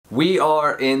We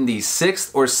are in the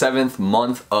 6th or 7th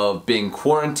month of being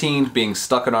quarantined, being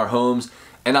stuck in our homes,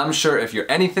 and I'm sure if you're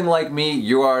anything like me,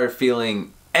 you are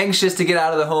feeling anxious to get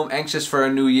out of the home, anxious for a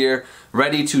new year,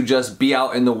 ready to just be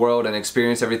out in the world and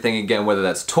experience everything again, whether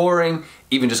that's touring,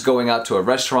 even just going out to a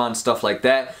restaurant, stuff like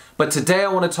that. But today I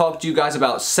want to talk to you guys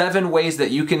about 7 ways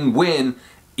that you can win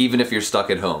even if you're stuck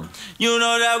at home. You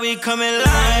know that we coming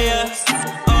liars.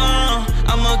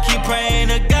 I'ma keep praying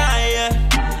to God,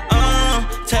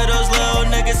 tell those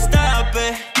little niggas stop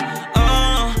it.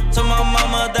 Tell my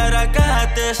mama that I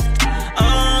got this.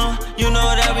 You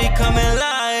know that we coming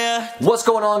liars. What's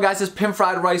going on, guys? It's Pimp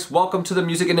Fried Rice. Welcome to the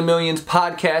Music into Millions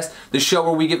podcast, the show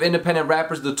where we give independent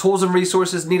rappers the tools and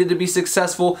resources needed to be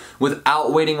successful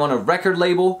without waiting on a record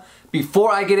label.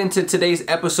 Before I get into today's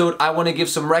episode, I want to give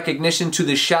some recognition to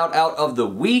the shout out of the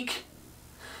week.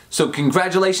 So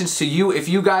congratulations to you. If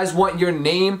you guys want your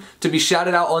name to be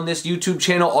shouted out on this YouTube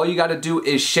channel, all you got to do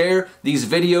is share these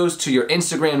videos to your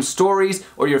Instagram stories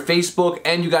or your Facebook,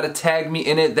 and you got to tag me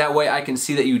in it. That way I can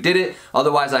see that you did it.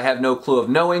 Otherwise, I have no clue of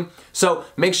knowing. So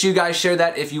make sure you guys share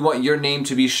that if you want your name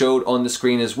to be showed on the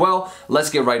screen as well. Let's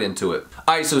get right into it.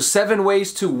 All right, so 7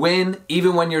 ways to win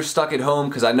even when you're stuck at home,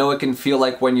 because I know it can feel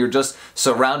like when you're just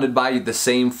surrounded by the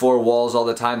same 4 walls all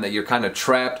the time that you're kind of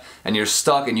trapped and you're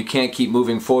stuck and you can't keep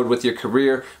moving forward with your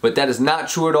career, but that is not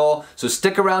true at all. So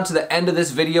stick around to the end of this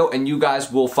video and you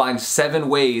guys will find 7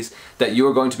 ways that you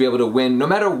are going to be able to win no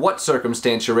matter what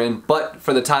circumstance you're in, but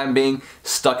for the time being,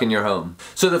 stuck in your home.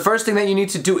 So the first thing that you need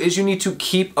to do is you need to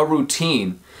keep a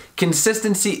routine.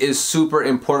 Consistency is super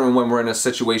important when we're in a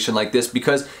situation like this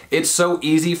because it's so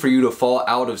easy for you to fall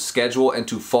out of schedule and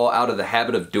to fall out of the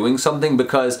habit of doing something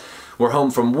because we're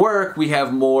home from work, we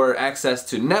have more access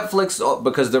to Netflix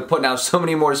because they're putting out so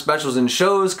many more specials and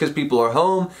shows because people are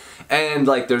home, and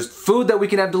like there's food that we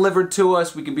can have delivered to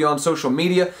us, we can be on social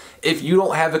media. If you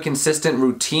don't have a consistent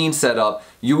routine set up,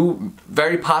 you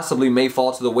very possibly may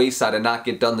fall to the wayside and not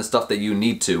get done the stuff that you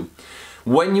need to.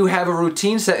 When you have a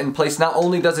routine set in place, not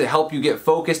only does it help you get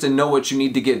focused and know what you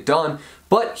need to get done,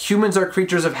 but humans are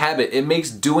creatures of habit. It makes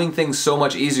doing things so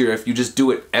much easier if you just do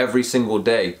it every single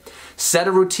day. Set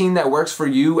a routine that works for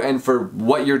you and for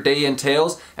what your day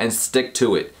entails and stick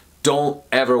to it. Don't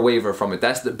ever waver from it.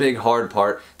 That's the big hard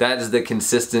part. That is the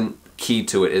consistent key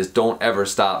to it, is don't ever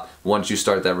stop once you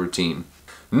start that routine.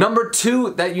 Number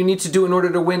 2 that you need to do in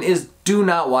order to win is do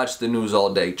not watch the news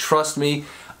all day. Trust me,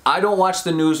 I don't watch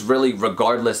the news really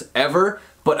regardless ever,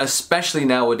 but especially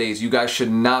nowadays, you guys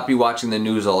should not be watching the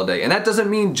news all day. And that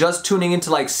doesn't mean just tuning into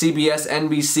like CBS,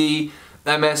 NBC,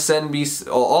 MSNBC,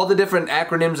 all the different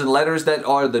acronyms and letters that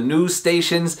are the news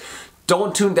stations.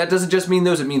 Don't tune, that doesn't just mean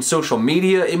those, it means social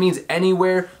media, it means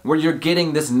anywhere where you're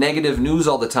getting this negative news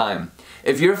all the time.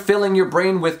 If you're filling your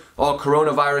brain with, oh,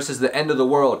 coronavirus is the end of the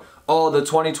world, oh, the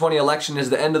 2020 election is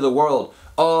the end of the world,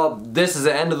 oh, this is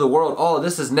the end of the world, oh,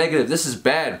 this is negative, this is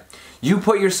bad. You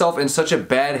put yourself in such a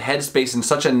bad headspace and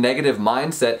such a negative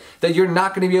mindset that you're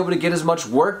not going to be able to get as much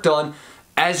work done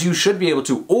as you should be able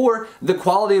to, or the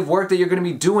quality of work that you're going to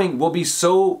be doing will be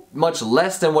so much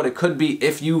less than what it could be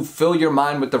if you fill your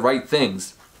mind with the right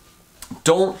things.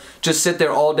 Don't just sit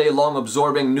there all day long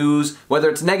absorbing news, whether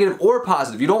it's negative or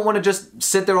positive. You don't want to just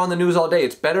sit there on the news all day.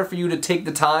 It's better for you to take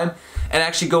the time and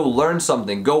actually go learn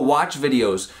something. Go watch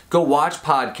videos, go watch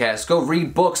podcasts, go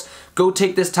read books. Go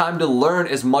take this time to learn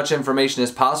as much information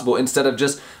as possible instead of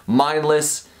just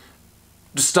mindless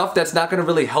stuff that's not going to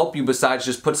really help you besides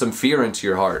just put some fear into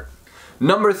your heart.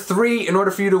 Number 3, in order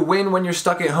for you to win when you're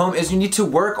stuck at home, is you need to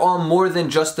work on more than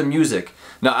just the music.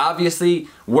 Now obviously,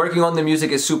 working on the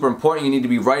music is super important. You need to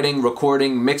be writing,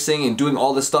 recording, mixing, and doing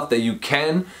all the stuff that you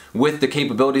can with the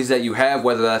capabilities that you have,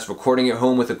 whether that's recording at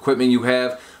home with equipment you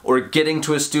have, or getting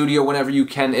to a studio whenever you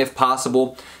can if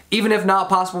possible. Even if not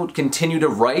possible, continue to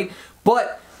write.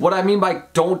 But what I mean by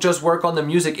don't just work on the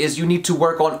music is you need to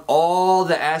work on all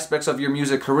the aspects of your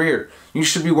music career. You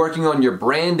should be working on your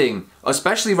branding,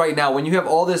 especially right now when you have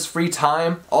all this free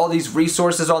time, all these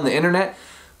resources on the internet.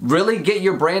 Really get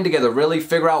your brand together, really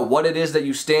figure out what it is that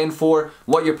you stand for,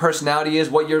 what your personality is,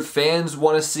 what your fans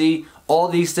want to see, all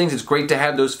these things. It's great to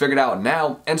have those figured out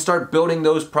now and start building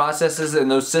those processes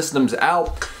and those systems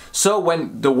out. So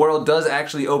when the world does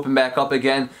actually open back up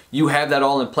again, you have that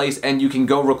all in place and you can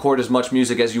go record as much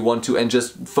music as you want to and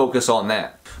just focus on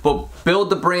that. But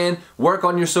build the brand, work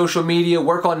on your social media,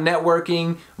 work on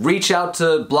networking, reach out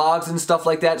to blogs and stuff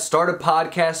like that, start a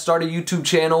podcast, start a YouTube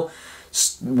channel.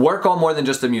 Work on more than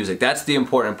just the music. That's the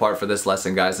important part for this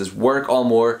lesson, guys, is work on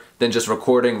more than just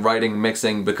recording, writing,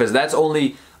 mixing, because that's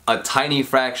only a tiny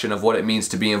fraction of what it means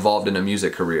to be involved in a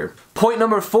music career. Point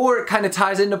number 4 kind of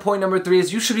ties into point number 3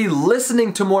 is you should be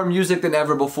listening to more music than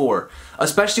ever before,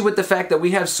 especially with the fact that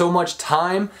we have so much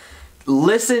time.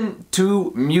 Listen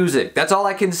to music. That's all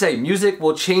I can say. Music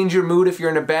will change your mood if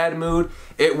you're in a bad mood.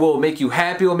 It will make you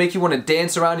happy. It will make you want to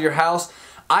dance around your house.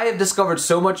 I have discovered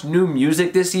so much new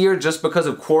music this year just because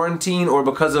of quarantine or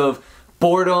because of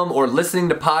boredom or listening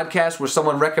to podcasts where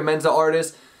someone recommends an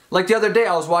artist. Like the other day,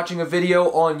 I was watching a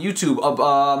video on YouTube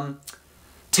of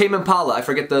Tame Impala. I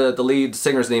forget the lead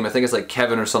singer's name. I think it's like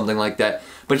Kevin or something like that.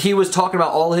 But he was talking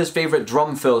about all his favorite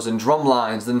drum fills and drum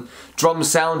lines and drum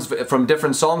sounds from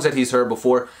different songs that he's heard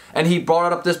before. And he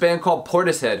brought up this band called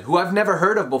Portishead, who I've never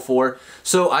heard of before.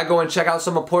 So I go and check out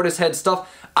some of Portishead's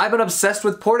stuff. I've been obsessed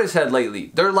with Portishead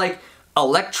lately. They're like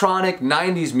electronic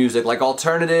 90s music, like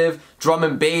alternative, drum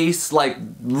and bass, like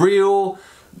real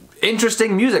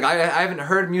interesting music. I haven't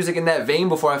heard music in that vein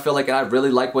before, I feel like, and I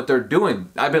really like what they're doing.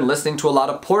 I've been listening to a lot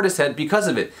of Portishead because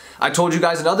of it. I told you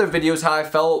guys in other videos how I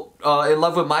fell in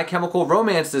love with My Chemical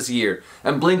Romance this year,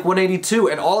 and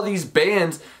Blink-182, and all these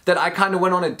bands that I kind of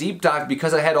went on a deep dive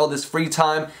because I had all this free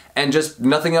time and just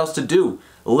nothing else to do.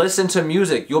 Listen to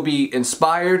music. You'll be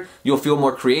inspired, you'll feel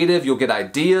more creative, you'll get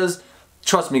ideas.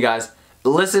 Trust me, guys.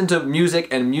 Listen to music,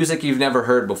 and music you've never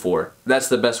heard before. That's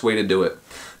the best way to do it.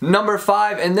 Number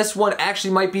 5, and this one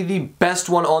actually might be the best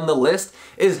one on the list,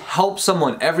 is help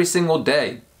someone every single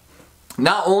day.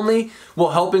 Not only will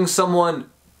helping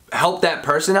someone help that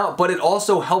person out, but it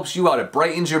also helps you out. It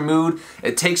brightens your mood.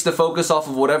 It takes the focus off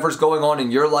of whatever's going on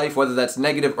in your life, whether that's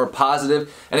negative or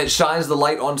positive, and it shines the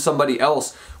light on somebody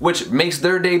else, which makes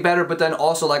their day better, but then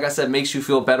also, like I said, makes you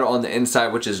feel better on the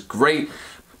inside, which is great.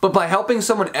 But by helping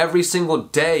someone every single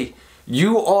day,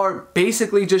 you are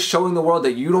basically just showing the world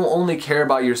that you don't only care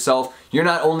about yourself. You're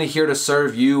not only here to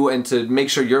serve you and to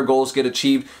make sure your goals get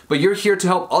achieved, but you're here to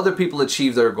help other people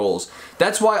achieve their goals.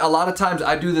 That's why a lot of times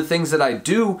I do the things that I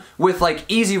do with like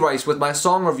Easy Rice, with my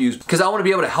song reviews, because I want to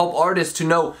be able to help artists to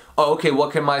know, oh, okay,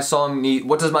 what can my song need?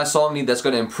 What does my song need that's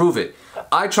going to improve it?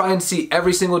 I try and see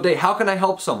every single day, how can I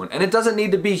help someone? And it doesn't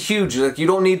need to be huge. Like, you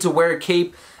don't need to wear a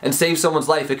cape and save someone's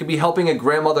life. It could be helping a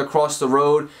grandmother cross the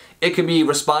road. It could be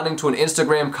responding to an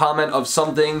Instagram comment of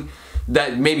something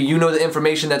that maybe you know the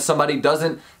information that somebody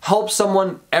doesn't. Help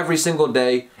someone every single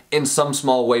day in some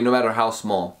small way, no matter how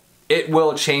small. It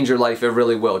will change your life, it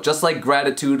really will. Just like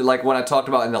gratitude, like what I talked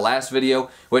about in the last video,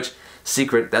 which,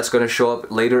 secret, that's going to show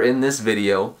up later in this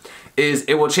video, is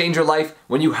it will change your life.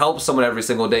 When you help someone every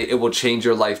single day, it will change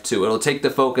your life too. It'll take the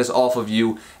focus off of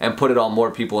you and put it on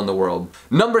more people in the world.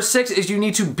 Number 6 is you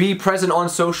need to be present on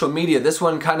social media. This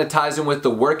one kind of ties in with the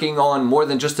working on more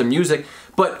than just the music,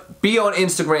 but be on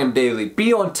Instagram daily,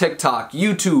 be on TikTok,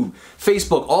 YouTube,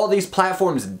 Facebook, all these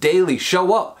platforms daily.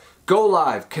 Show up, go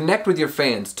live, connect with your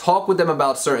fans, talk with them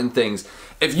about certain things.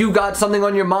 If you got something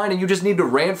on your mind and you just need to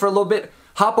rant for a little bit,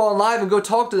 hop on live and go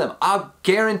talk to them. I'll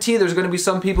guarantee there's going to be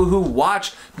some people who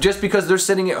watch just because they're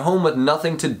sitting at home with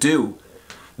nothing to do.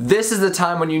 This is the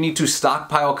time when you need to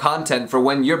stockpile content for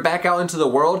when you're back out into the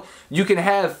world. You can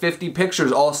have 50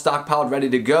 pictures all stockpiled ready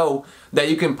to go that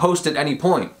you can post at any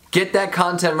point. Get that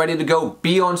content ready to go.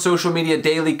 Be on social media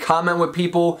daily. Comment with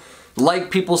people. Like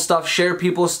people's stuff. Share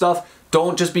people's stuff.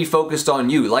 Don't just be focused on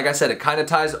you. Like I said, it kind of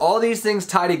ties, all these things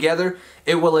tie together.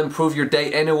 It will improve your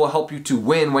day and it will help you to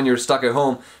win when you're stuck at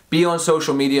home. Be on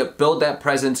social media, build that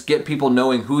presence, get people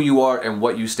knowing who you are and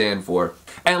what you stand for.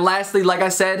 And lastly, like I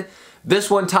said, this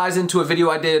one ties into a video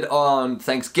I did on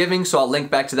Thanksgiving, so I'll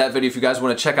link back to that video if you guys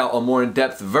want to check out a more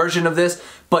in-depth version of this.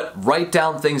 But write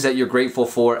down things that you're grateful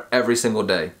for every single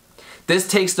day. This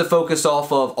takes the focus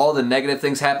off of all the negative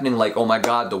things happening, like, oh my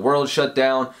God, the world shut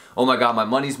down. Oh my God, my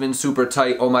money's been super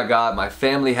tight. Oh my God, my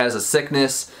family has a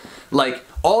sickness. Like,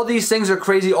 all these things are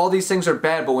crazy, all these things are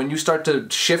bad, but when you start to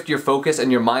shift your focus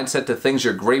and your mindset to things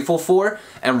you're grateful for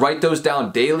and write those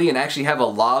down daily and actually have a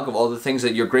log of all the things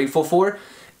that you're grateful for,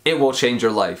 it will change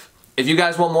your life. If you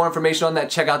guys want more information on that,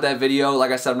 check out that video.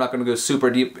 Like I said, I'm not going to go super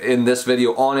deep in this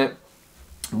video on it,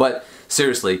 but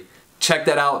seriously, check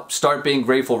that out. Start being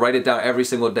grateful. Write it down every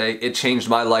single day. It changed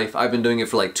my life. I've been doing it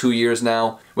for like 2 years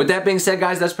now. With that being said,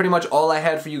 guys, that's pretty much all I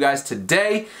had for you guys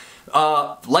today.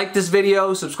 Like this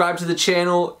video, subscribe to the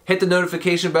channel, hit the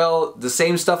notification bell, the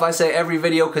same stuff I say every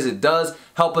video, because it does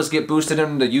help us get boosted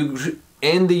in the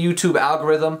YouTube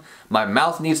algorithm. My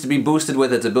mouth needs to be boosted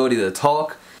with its ability to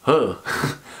talk.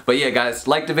 But yeah, guys,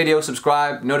 like the video,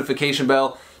 subscribe, notification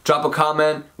bell. Drop a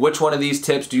comment. Which one of these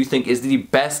tips do you think is the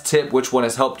best tip? Which one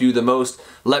has helped you the most?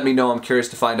 Let me know. I'm curious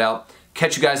to find out.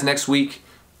 Catch you guys next week.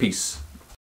 Peace.